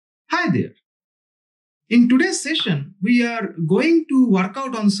Hi there. In today's session, we are going to work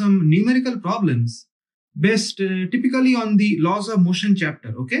out on some numerical problems based typically on the laws of motion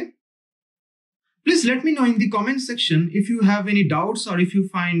chapter, okay? Please let me know in the comment section if you have any doubts or if you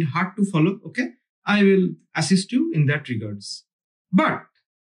find hard to follow, okay? I will assist you in that regards. But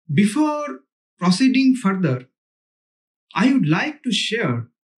before proceeding further, I would like to share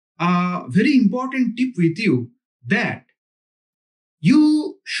a very important tip with you that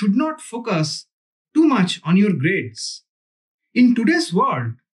you should not focus too much on your grades. In today's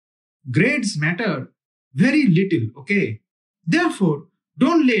world, grades matter very little, okay? Therefore,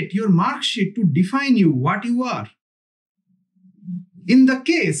 don't let your mark sheet to define you what you are. In the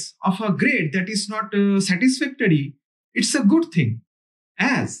case of a grade that is not satisfactory, it's a good thing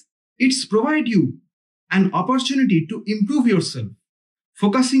as it's provide you an opportunity to improve yourself,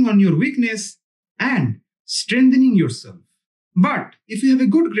 focusing on your weakness and strengthening yourself. But if you have a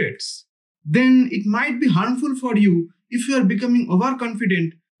good grades, then it might be harmful for you if you are becoming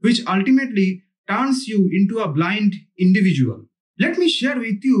overconfident, which ultimately turns you into a blind individual. Let me share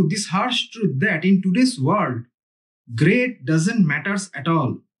with you this harsh truth that in today's world, grade doesn't matter at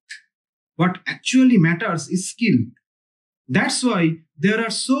all. What actually matters is skill. That's why there are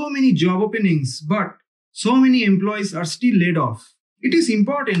so many job openings, but so many employees are still laid off. It is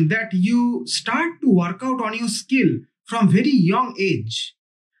important that you start to work out on your skill from very young age.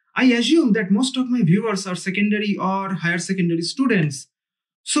 I assume that most of my viewers are secondary or higher secondary students.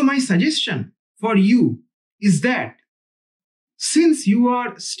 So my suggestion for you is that since you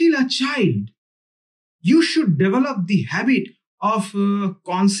are still a child, you should develop the habit of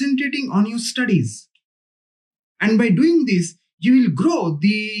concentrating on your studies. And by doing this, you will grow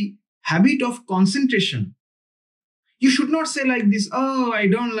the habit of concentration. You should not say like this, oh, I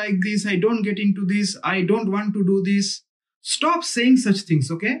don't like this, I don't get into this, I don't want to do this. Stop saying such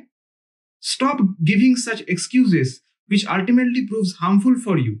things, okay? Stop giving such excuses, which ultimately proves harmful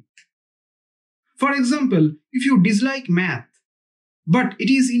for you. For example, if you dislike math, but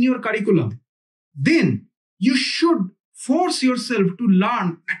it is in your curriculum, then you should force yourself to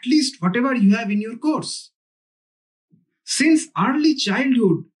learn at least whatever you have in your course. Since early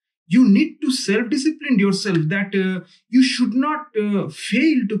childhood, you need to self-discipline yourself that you should not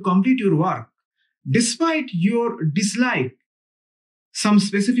fail to complete your work despite your dislike some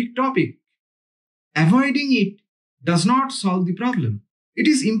specific topic. Avoiding it does not solve the problem. It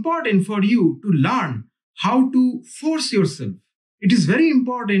is important for you to learn how to force yourself. It is very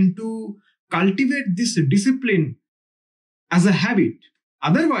important to cultivate this discipline as a habit.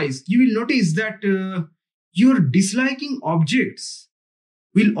 Otherwise, you will notice that your disliking objects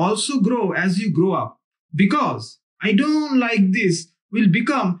will also grow as you grow up, because I don't like this will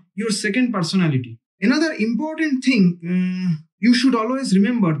become your second personality. Another important thing, you should always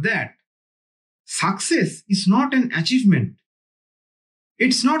remember that success is not an achievement.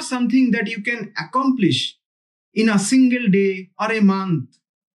 It's not something that you can accomplish in a single day or a month.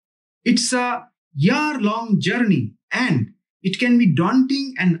 It's a year-long journey, and it can be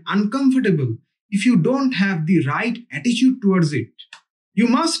daunting and uncomfortable if you don't have the right attitude towards it. You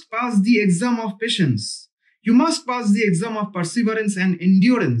must pass the exam of patience. You must pass the exam of perseverance and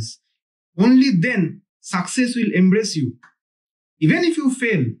endurance. Only then success will embrace you. Even if you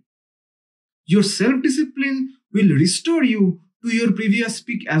fail, your self-discipline will restore you to your previous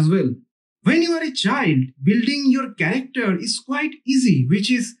peak as well. When you are a child, building your character is quite easy, which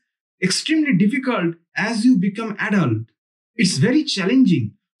is extremely difficult as you become adult. It's very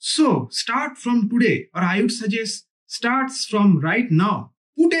challenging. So start from today, or I would suggest starts from right now.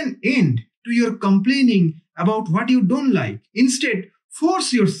 Put an end to your complaining about what you don't like. Instead,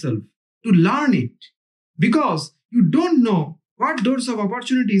 force yourself to learn it, because you don't know what doors of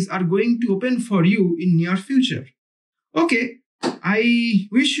opportunities are going to open for you in near future. Okay, I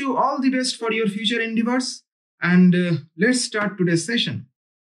wish you all the best for your future endeavors, and let's start today's session.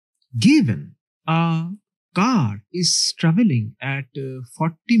 Given a car is traveling at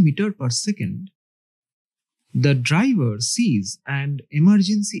 40 meters per second, the driver sees an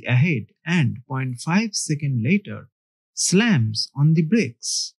emergency ahead and 0.5 seconds later slams on the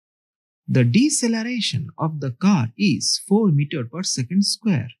brakes. The deceleration of the car is 4 meters per second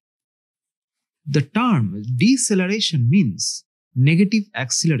square. The term deceleration means negative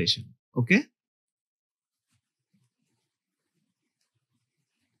acceleration, okay?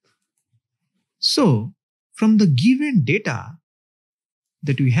 So, from the given data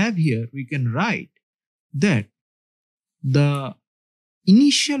that we have here, we can write that the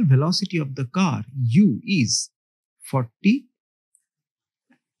initial velocity of the car u is 40,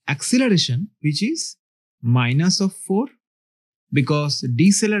 acceleration which is minus of 4, because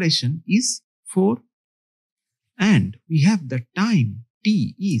deceleration is 4 and we have the time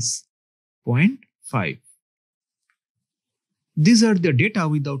t is 0.5. These are the data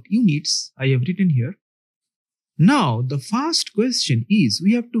without units I have written here. Now the first question is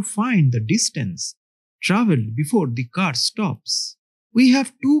we have to find the distance traveled before the car stops. We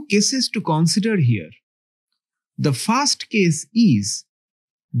have two cases to consider here. The first case is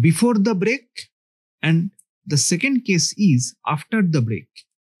before the brake and the second case is after the brake.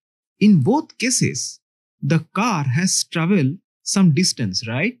 In both cases, the car has traveled some distance,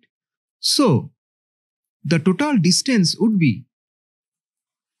 right? So, the total distance would be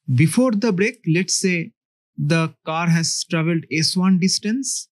before the brake, let's say the car has traveled S1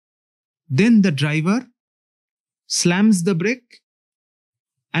 distance, then the driver slams the brake,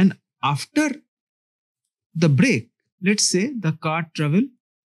 and after the brake, let's say the car traveled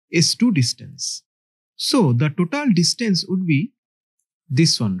S2 distance. So the total distance would be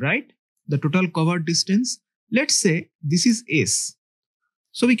this one, right? The total covered distance. Let's say this is S.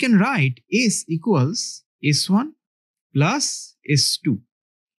 So we can write S equals S1 plus S2.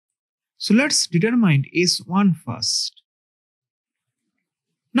 So let's determine S1 first.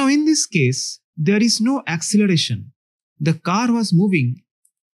 Now in this case, there is no acceleration. The car was moving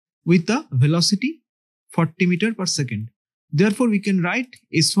with a velocity 40 meters per second. Therefore, we can write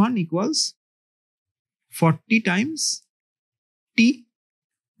S1 equals 40 times t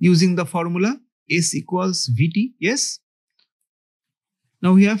using the formula S equals Vt. Yes.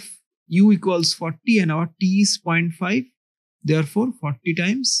 Now we have U equals 40 and our t is 0.5. Therefore, 40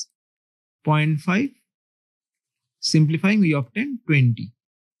 times 0.5. Simplifying, we obtain 20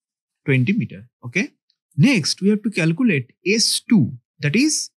 meter. Okay. Next, we have to calculate S2, that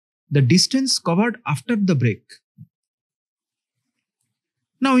is the distance covered after the brake.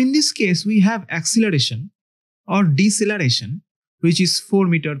 Now, in this case, we have acceleration or deceleration, which is 4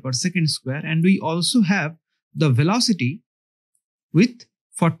 meters per second square, and we also have the velocity with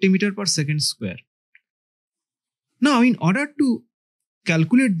 40 meters per second square. Now, in order to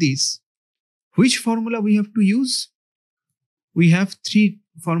calculate this, which formula we have to use? We have three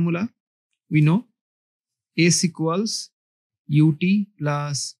formula. We know S equals ut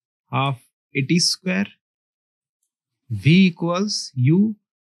plus half at square, V equals u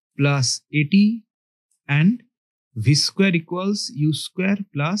plus at, and v square equals u square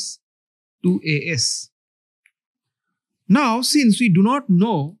plus 2as. Now, since we do not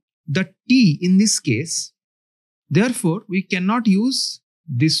know the t in this case, therefore we cannot use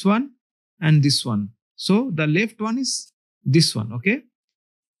this one and this one. So the left one is this one, okay?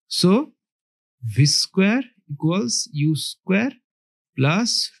 So v square equals u square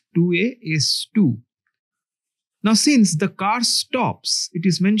plus 2as2. Now, since the car stops, it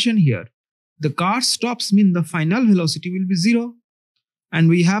is mentioned here, the car stops mean the final velocity will be 0. And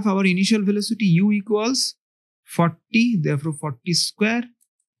we have our initial velocity u equals 40, therefore 40 square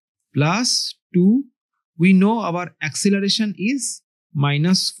plus 2. We know our acceleration is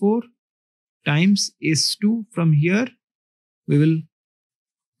minus 4 times S2. From here, we will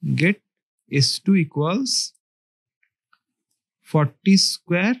get S2 equals 40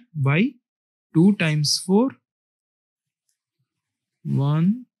 square by 2 times 4.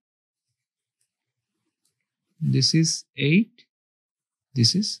 1, this is 8,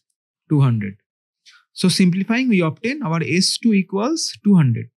 this is 200. So simplifying, we obtain our S2 equals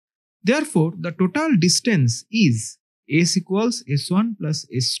 200. Therefore, the total distance is S equals S1 plus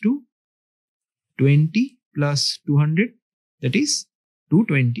S2, 20 plus 200, that is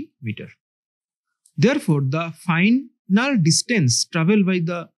 220 meter. Therefore, the final distance traveled by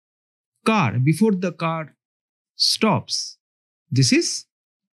the car before the car stops, this is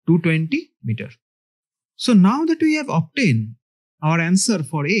 220 meter. So now that we have obtained our answer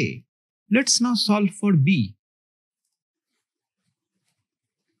for A, let's now solve for B.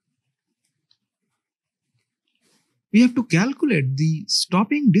 We have to calculate the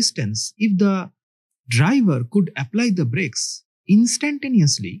stopping distance if the driver could apply the brakes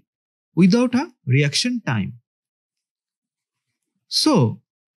instantaneously without a reaction time. So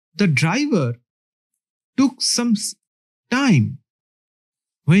the driver took some time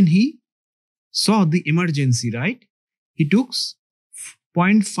when he saw the emergency, right? He took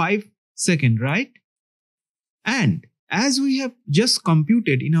 0.5 second, right? And as we have just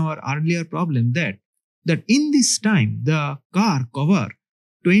computed in our earlier problem that in this time the car covered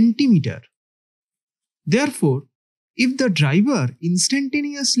 20 meter. Therefore, if the driver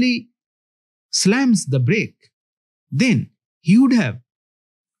instantaneously slams the brake, then he would have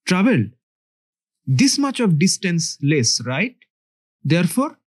traveled this much of distance less, right?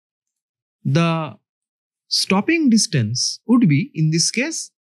 Therefore, the stopping distance would be, in this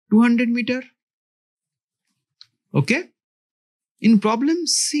case, 200 meter. Okay. In problem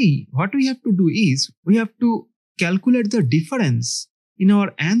C, what we have to do is, we have to calculate the difference in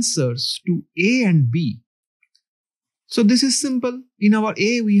our answers to A and B. So this is simple. In our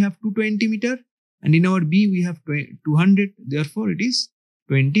A, we have 220 meter, and in our B, we have 200. Therefore, it is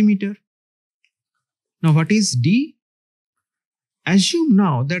 20 meter. Now, what is D? Assume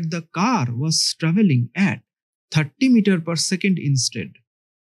now that the car was traveling at 30 meter per second instead.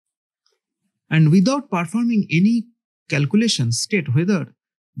 And without performing any calculation, state whether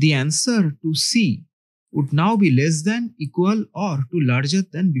the answer to C would now be less than, equal, or to larger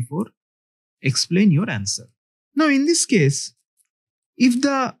than before. Explain your answer. Now, in this case, if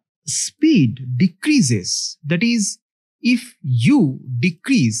the speed decreases, that is, if U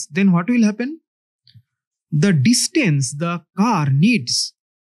decrease, then what will happen? The distance the car needs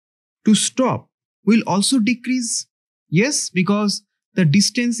to stop will also decrease. Yes, because the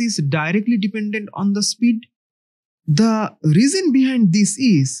distance is directly dependent on the speed. The reason behind this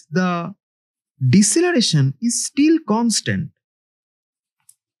is the deceleration is still constant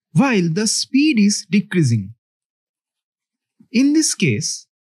while the speed is decreasing. In this case,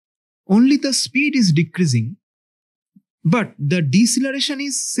 only the speed is decreasing, but the deceleration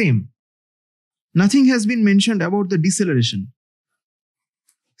is same. Nothing has been mentioned about the deceleration.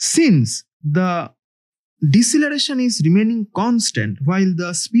 Since the deceleration is remaining constant while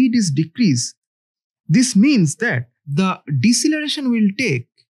the speed is decreased, this means that the deceleration will take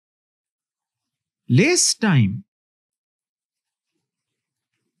less time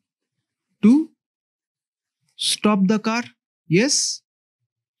to stop the car. Yes.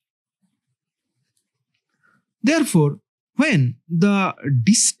 Therefore, when the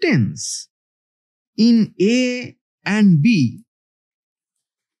distance in A and B,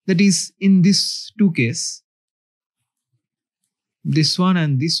 that is in this two cases, this one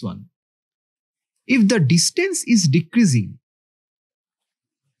and this one, if the distance is decreasing,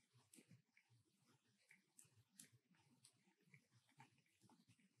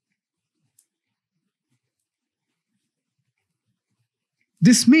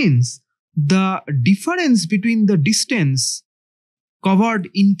 this means the difference between the distance covered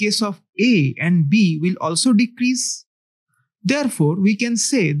in case of A and B will also decrease. Therefore, we can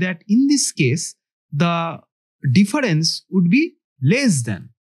say that in this case, the difference would be less than.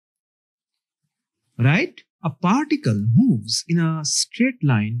 Right? A particle moves in a straight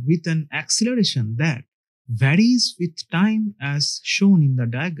line with an acceleration that varies with time as shown in the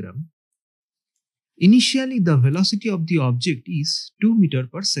diagram. Initially, the velocity of the object is 2 meters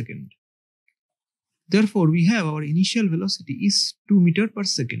per second. Therefore, we have our initial velocity is 2 meters per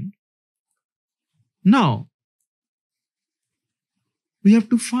second. Now, we have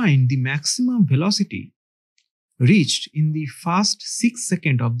to find the maximum velocity reached in the first 6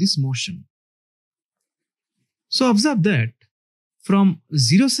 seconds of this motion. So observe that from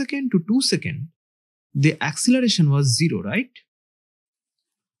 0 second to 2 seconds, the acceleration was 0, right?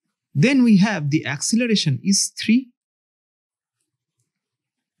 Then we have the acceleration is 3.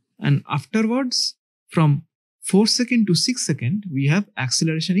 And afterwards, from 4 seconds to 6 seconds, we have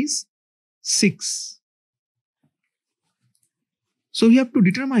acceleration is 6. So we have to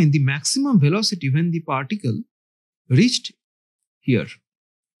determine the maximum velocity when the particle reached here.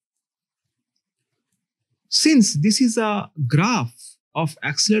 Since this is a graph of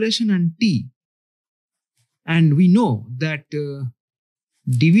acceleration and t, and we know that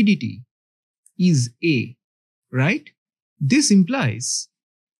dv dt is a, right? This implies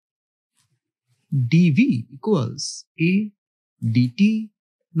dv equals a dt.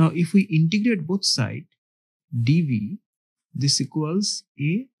 Now, if we integrate both sides, dv, this equals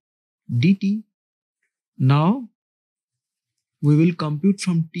a dt. Now, we will compute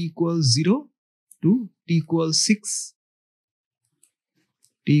from t equals 0 to t equals 6.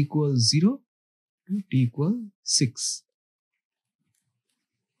 T equals 0 to t equals 6.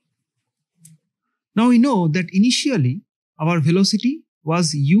 Now we know that initially our velocity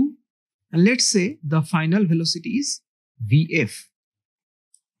was u, and let's say the final velocity is vf.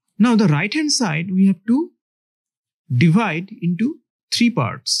 Now the right hand side we have to divide into 3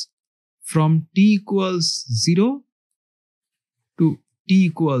 parts, from t equals 0 to t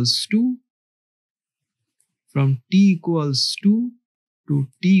equals 2, from t equals 2 to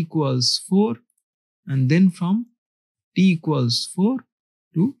t equals 4, and then from t equals 4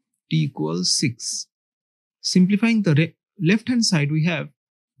 to t equals 6. Simplifying the left hand side, we have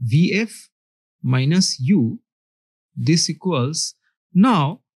vf minus u. This equals,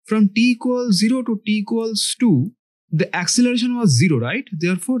 now from t equals 0 to t equals 2, the acceleration was 0, right?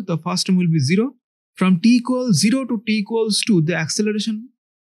 Therefore, the first term will be 0. From t equals 0 to t equals 2, the acceleration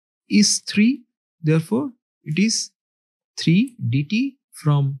is 3. Therefore, it is 3 dt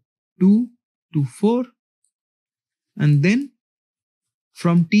from 2 to 4. And then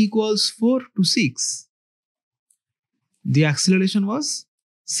from t equals 4 to 6, the acceleration was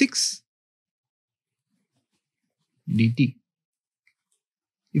 6 dt.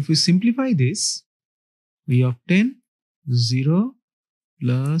 If we simplify this, we obtain 0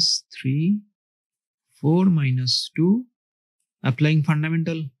 plus 3, 4 minus 2, applying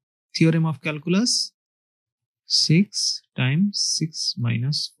fundamental theorem of calculus, 6 times 6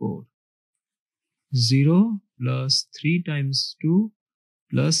 minus 4. 0 plus 3 times 2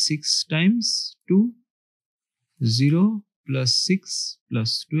 plus 6 times 2. 0 plus 6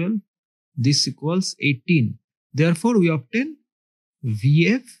 plus 12. This equals 18. Therefore, we obtain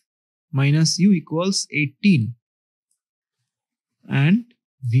Vf minus u equals 18. And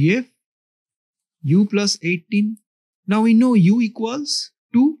Vf u plus 18. Now we know u equals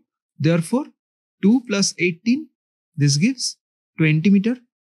 2. Therefore, 2 plus 18, this gives 20 meter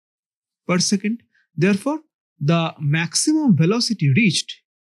per second. Therefore, the maximum velocity reached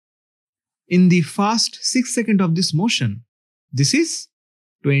in the first 6 seconds of this motion, this is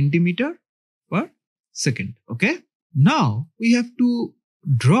 20 meter per second. Okay. Now we have to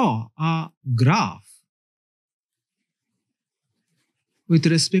draw a graph with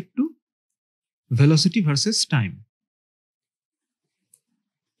respect to velocity versus time.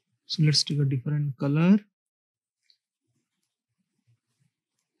 So let's take a different color.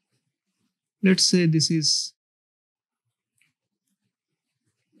 Let's say this is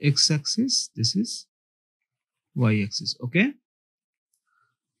x-axis, this is y-axis. Okay.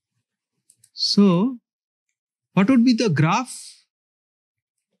 So what would be the graph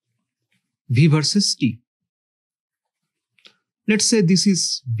v versus t? Let's say this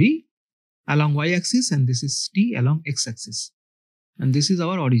is v along y-axis and this is t along x-axis. And this is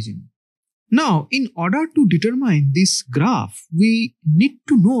our origin. Now, in order to determine this graph, we need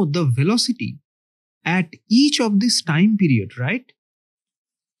to know the velocity at each of this time period, right?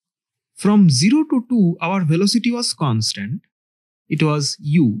 From 0 to 2, our velocity was constant. It was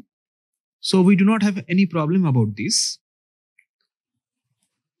u. So we do not have any problem about this.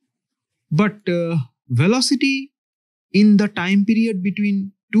 But velocity in the time period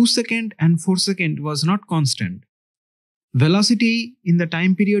between 2 seconds and 4 seconds was not constant. Velocity in the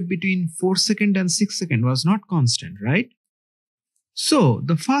time period between 4 seconds and 6 seconds was not constant, right? So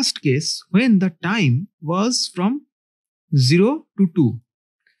the first case, when the time was from 0 to 2,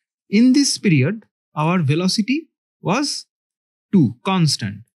 in this period, our velocity was 2,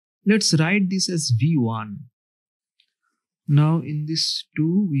 constant. Let's write this as v1. Now in this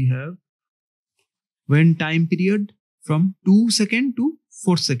 2, we have when time period from 2 seconds to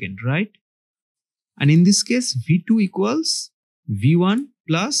 4 seconds, right? And in this case, v2 equals v1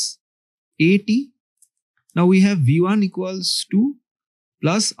 plus at. Now we have v1 equals 2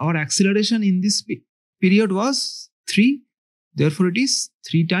 plus our acceleration in this period was 3. Therefore, it is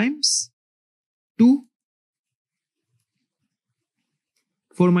 3 times 2.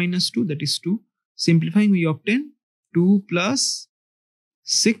 4 minus 2, that is 2. Simplifying, we obtain 2 plus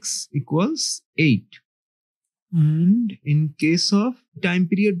 6 equals 8. And in case of time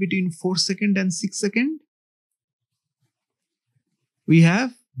period between 4 seconds and 6 seconds, we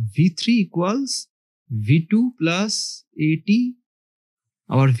have v3 equals v2 plus at.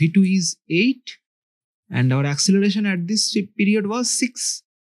 Our v2 is 8 and our acceleration at this period was 6.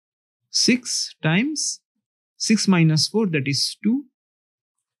 6 times 6 minus 4, that is 2.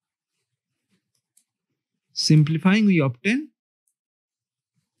 Simplifying, we obtain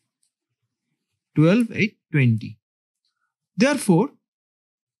 12, 8, 20. Therefore,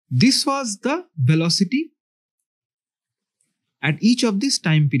 this was the velocity at each of this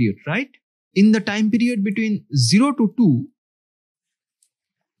time period, right? In the time period between 0 to 2,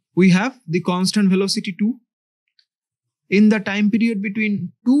 we have the constant velocity 2. In the time period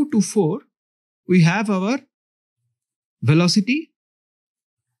between 2 to 4, we have our velocity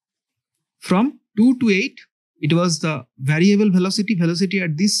from 2 to 8. It was the variable velocity. Velocity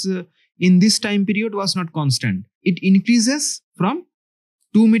at this in this time period was not constant. It increases from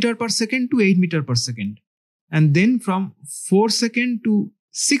 2 meter per second to 8 meter per second. And then from 4 second to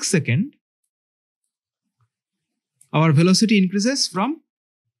 6 second, our velocity increases from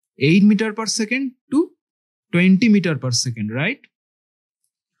 8 meter per second to 20 meter per second, right?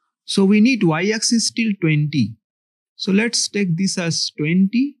 So we need y-axis till 20. So let's take this as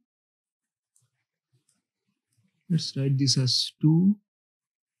 20. Let's write this as 2.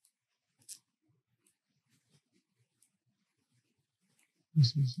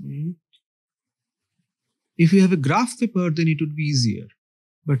 This is 8. If you have a graph paper, then it would be easier.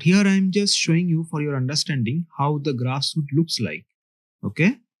 But here I am just showing you for your understanding how the graphs would looks like.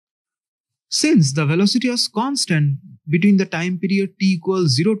 Okay. Since the velocity was constant between the time period t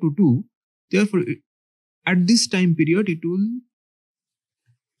equals 0 to 2, therefore at this time period it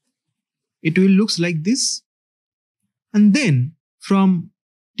will looks like this. And then from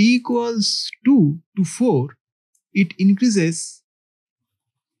t equals 2 to 4, it increases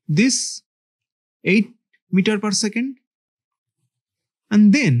this 8 meter per second.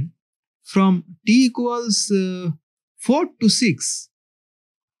 And then from t equals 4 to 6,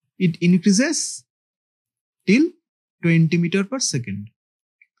 it increases till 20 meter per second.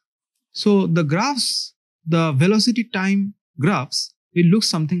 So the graphs, the velocity time graphs will look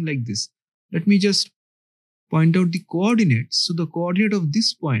something like this. Let me just point out the coordinates. So the coordinate of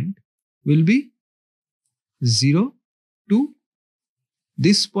this point will be 0, 2.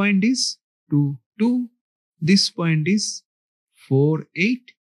 This point is 2, 2. This point is 4,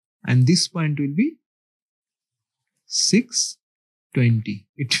 8. And this point will be 6, 20.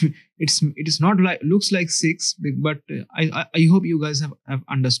 It is not like looks like 6, but I hope you guys have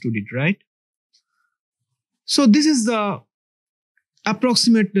understood it, right? So this is the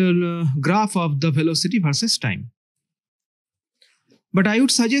approximate graph of the velocity versus time. But I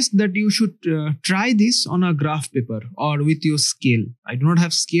would suggest that you should try this on a graph paper or with your scale. I do not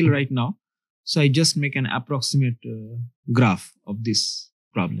have scale right now, so I just make an approximate graph of this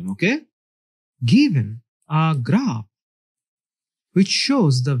problem. Okay, given a graph which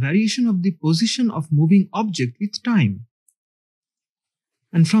shows the variation of the position of moving object with time.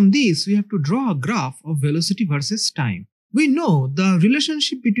 And from this, we have to draw a graph of velocity versus time. We know the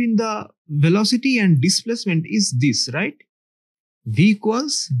relationship between the velocity and displacement is this, right? V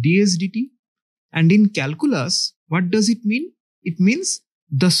equals ds dt. And in calculus, what does it mean? It means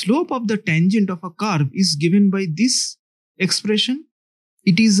the slope of the tangent of a curve is given by this expression.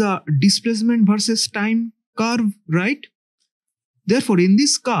 It is a displacement versus time curve, right? Therefore, in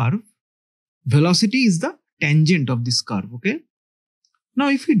this curve, velocity is the tangent of this curve, okay? Now,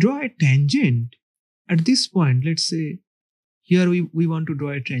 if we draw a tangent at this point, let's say here we want to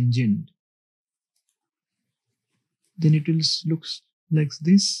draw a tangent, then it will look like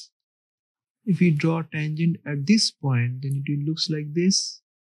this. If we draw a tangent at this point, then it will look like this.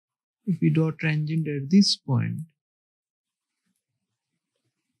 If we draw a tangent at this point,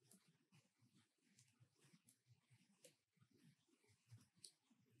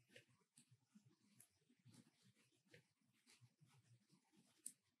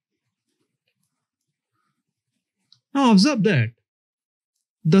 now observe that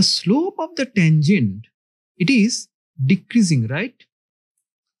the slope of the tangent, it is decreasing, right?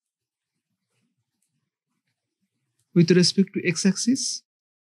 With respect to x-axis,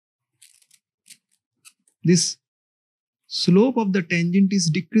 this slope of the tangent is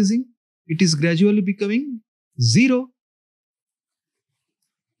decreasing. It is gradually becoming 0.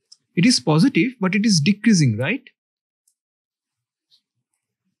 It is positive, but it is decreasing, right?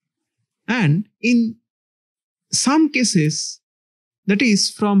 And in some cases, that is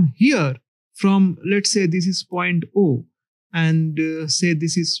from here, from let's say this is point O and say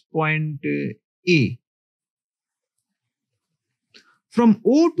this is point A. From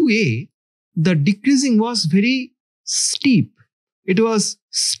O to A, the decreasing was very steep. It was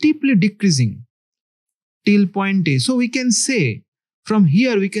steeply decreasing till point A. So we can say from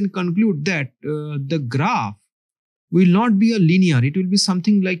here we can conclude that the graph will not be a linear. It will be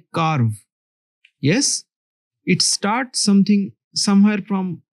something like curve. Yes, it starts somewhere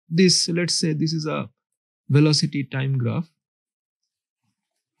from this. Let's say this is a velocity time graph.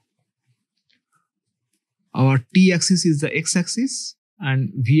 Our t-axis is the x-axis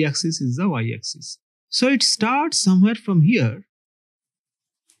and v-axis is the y-axis. So it starts somewhere from here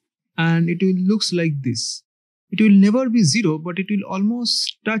and it will looks like this. It will never be 0, but it will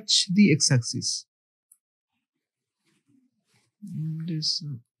almost touch the x-axis.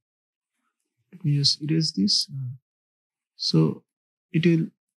 Let me just erase this. So it will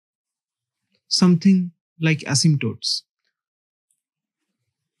something like asymptotes.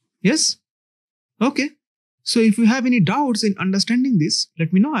 Yes? Okay. So if you have any doubts in understanding this,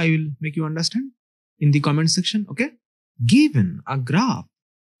 let me know. I will make you understand in the comment section. Okay. Given a graph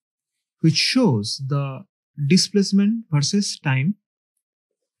which shows the displacement versus time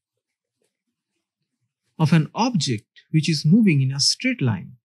of an object which is moving in a straight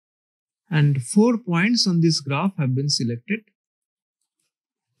line, and 4 points on this graph have been selected.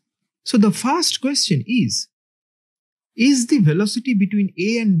 So the first question is the velocity between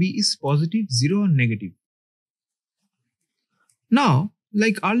A and B is positive, 0 or negative? Now,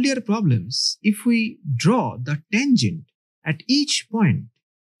 like earlier problems, if we draw the tangent at each point,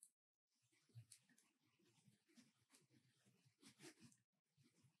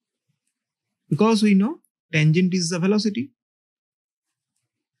 because we know tangent is the velocity.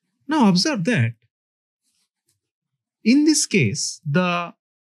 Now observe that in this case, the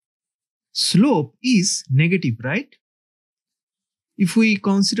slope is negative, right? If we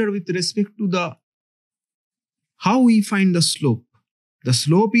consider with respect to the how we find the slope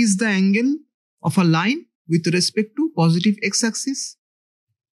is the angle of a line with respect to positive x-axis.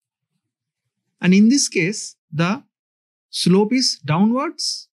 And in this case, the slope is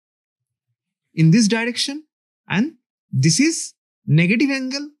downwards in this direction, and this is negative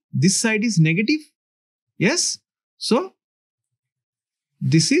angle. This side is negative. Yes. So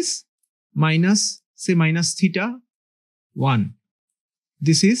this is minus, say, minus theta 1.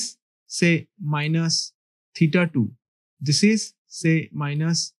 This is, say, minus theta 2. This is, say,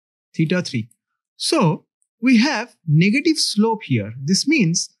 minus theta 3. So we have negative slope here. This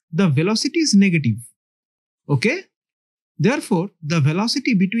means the velocity is negative. Okay? Therefore, the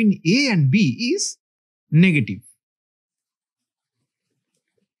velocity between A and B is negative.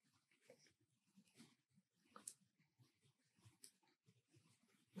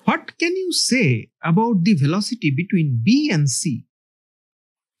 What can you say about the velocity between B and C?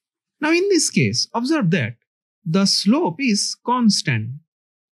 Now in this case, observe that the slope is constant.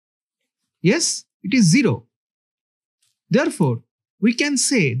 Yes, it is 0. Therefore, we can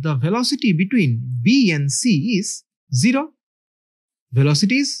say the velocity between B and C is 0.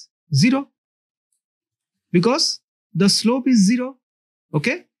 Velocity is 0 because the slope is 0.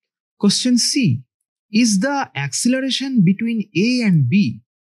 Okay. Question C. Is the acceleration between A and B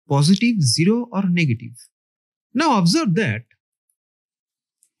positive, 0 or negative? Now observe that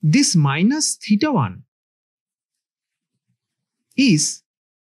this minus theta 1 is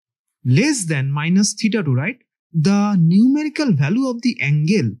less than minus theta 2, right? The numerical value of the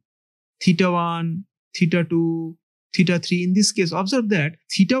angle theta 1, theta 2, theta 3 in this case, observe that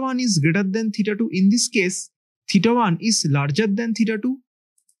theta 1 is greater than theta 2. In this case, theta 1 is larger than theta 2.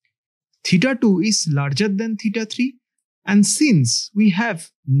 Theta 2 is larger than theta 3. And since we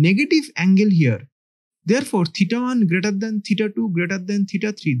have negative angle here, therefore theta 1 greater than theta 2 greater than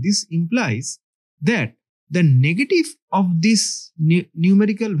theta 3, this implies that the negative of this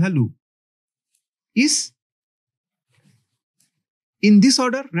numerical value is in this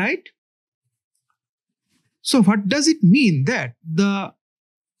order, right? So what does it mean? That the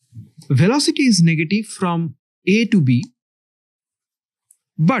velocity is negative from A to B,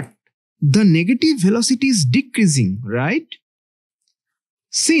 but the negative velocity is decreasing, right?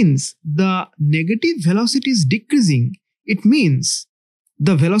 Since the negative velocity is decreasing, it means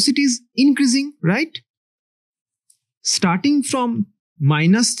the velocity is increasing, right? Starting from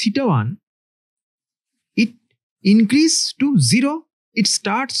minus theta 1, it increases to 0. It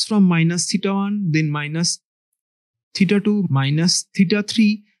starts from minus theta 1, then minus theta 2, minus theta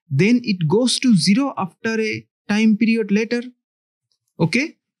 3, then it goes to 0 after a time period later.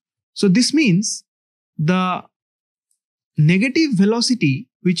 Okay? So this means the negative velocity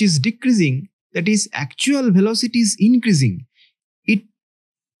which is decreasing, that is actual velocity is increasing. It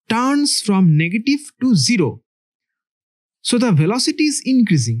turns from negative to 0. So the velocity is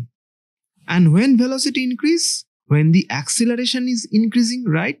increasing. And when velocity increases? When the acceleration is increasing,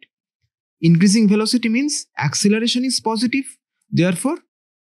 right? Increasing velocity means acceleration is positive. Therefore,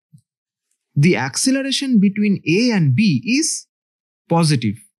 the acceleration between A and B is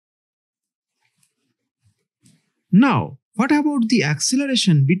positive. Now, what about the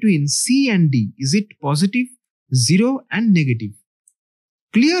acceleration between C and D? Is it positive, 0 and negative?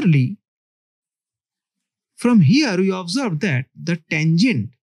 Clearly, from here we observe that the tangent,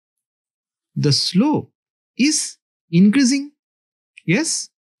 the slope is increasing. Yes,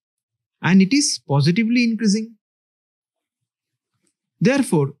 and it is positively increasing.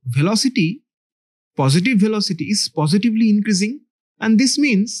 Therefore, velocity, positive velocity is positively increasing, and this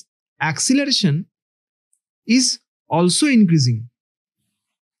means acceleration is also increasing.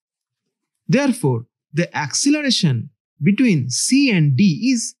 Therefore, the acceleration between C and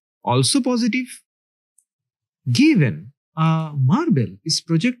D is also positive. Given a marble is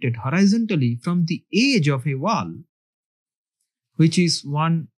projected horizontally from the edge of a wall, which is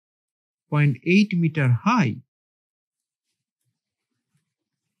 1.8 meter high,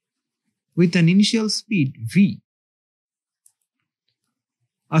 with an initial speed v,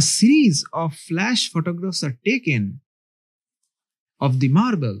 a series of flash photographs are taken of the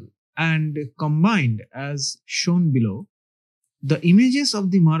marble and combined as shown below. The images of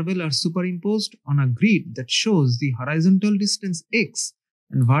the marble are superimposed on a grid that shows the horizontal distance x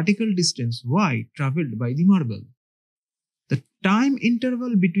and vertical distance y traveled by the marble. The time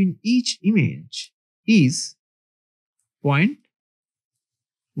interval between each image is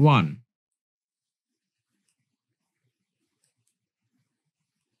 0.1.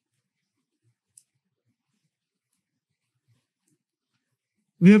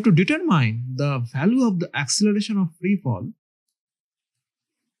 We have to determine the value of the acceleration of free fall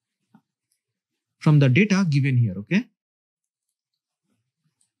from the data given here, okay?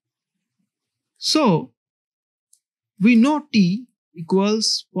 So, we know t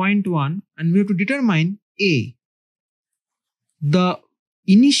equals 0.1 and we have to determine a. The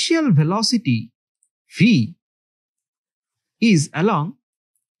initial velocity v is along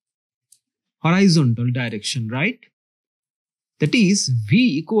horizontal direction, right? That is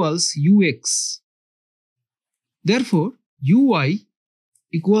v equals ux. Therefore, uy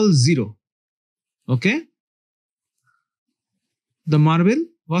equals 0. Okay? The marble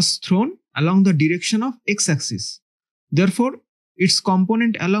was thrown along the direction of x-axis. Therefore, its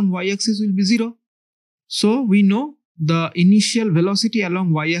component along y-axis will be 0. So, we know the initial velocity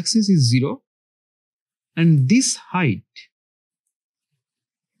along y-axis is 0. And this height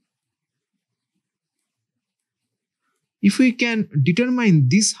if we can determine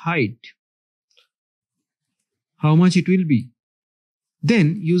this height, how much it will be,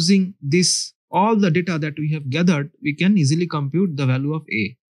 then using this all the data that we have gathered, we can easily compute the value of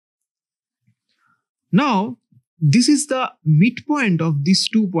A. Now, this is the midpoint of these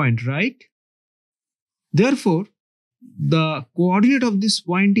 2 points, right? Therefore, the coordinate of this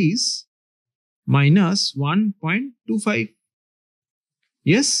point is minus 1.25.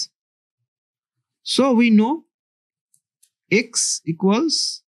 Yes? So, we know x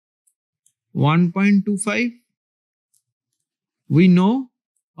equals 1.25. We know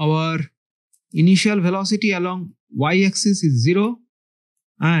our initial velocity along y-axis is 0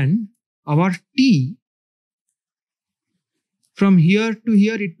 and our t from here to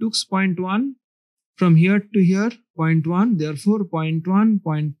here it took 0.1, from here to here 0.1, therefore 0.1,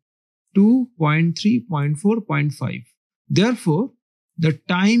 0.2, 0.3, 0.4, 0.5. Therefore, the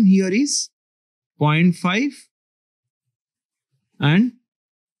time here is 0.5 and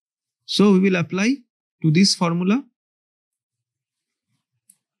so we will apply to this formula.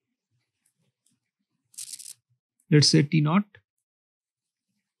 Let's say T naught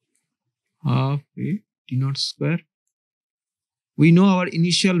half a T naught square. We know our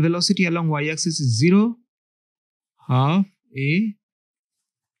initial velocity along y-axis is 0, half a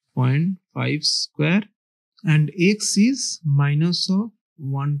 0.5 square and x is minus of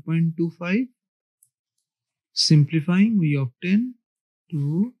 1.25. Simplifying, we obtain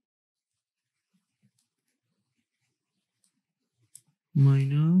 2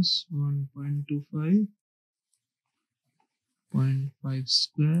 minus 1.25 0.5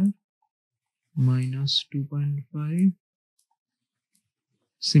 square minus 2.5.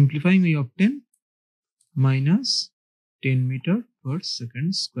 Simplifying, we obtain minus 10 meter per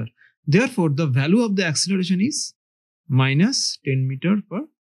second square. Therefore, the value of the acceleration is minus 10 meter per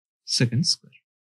second square.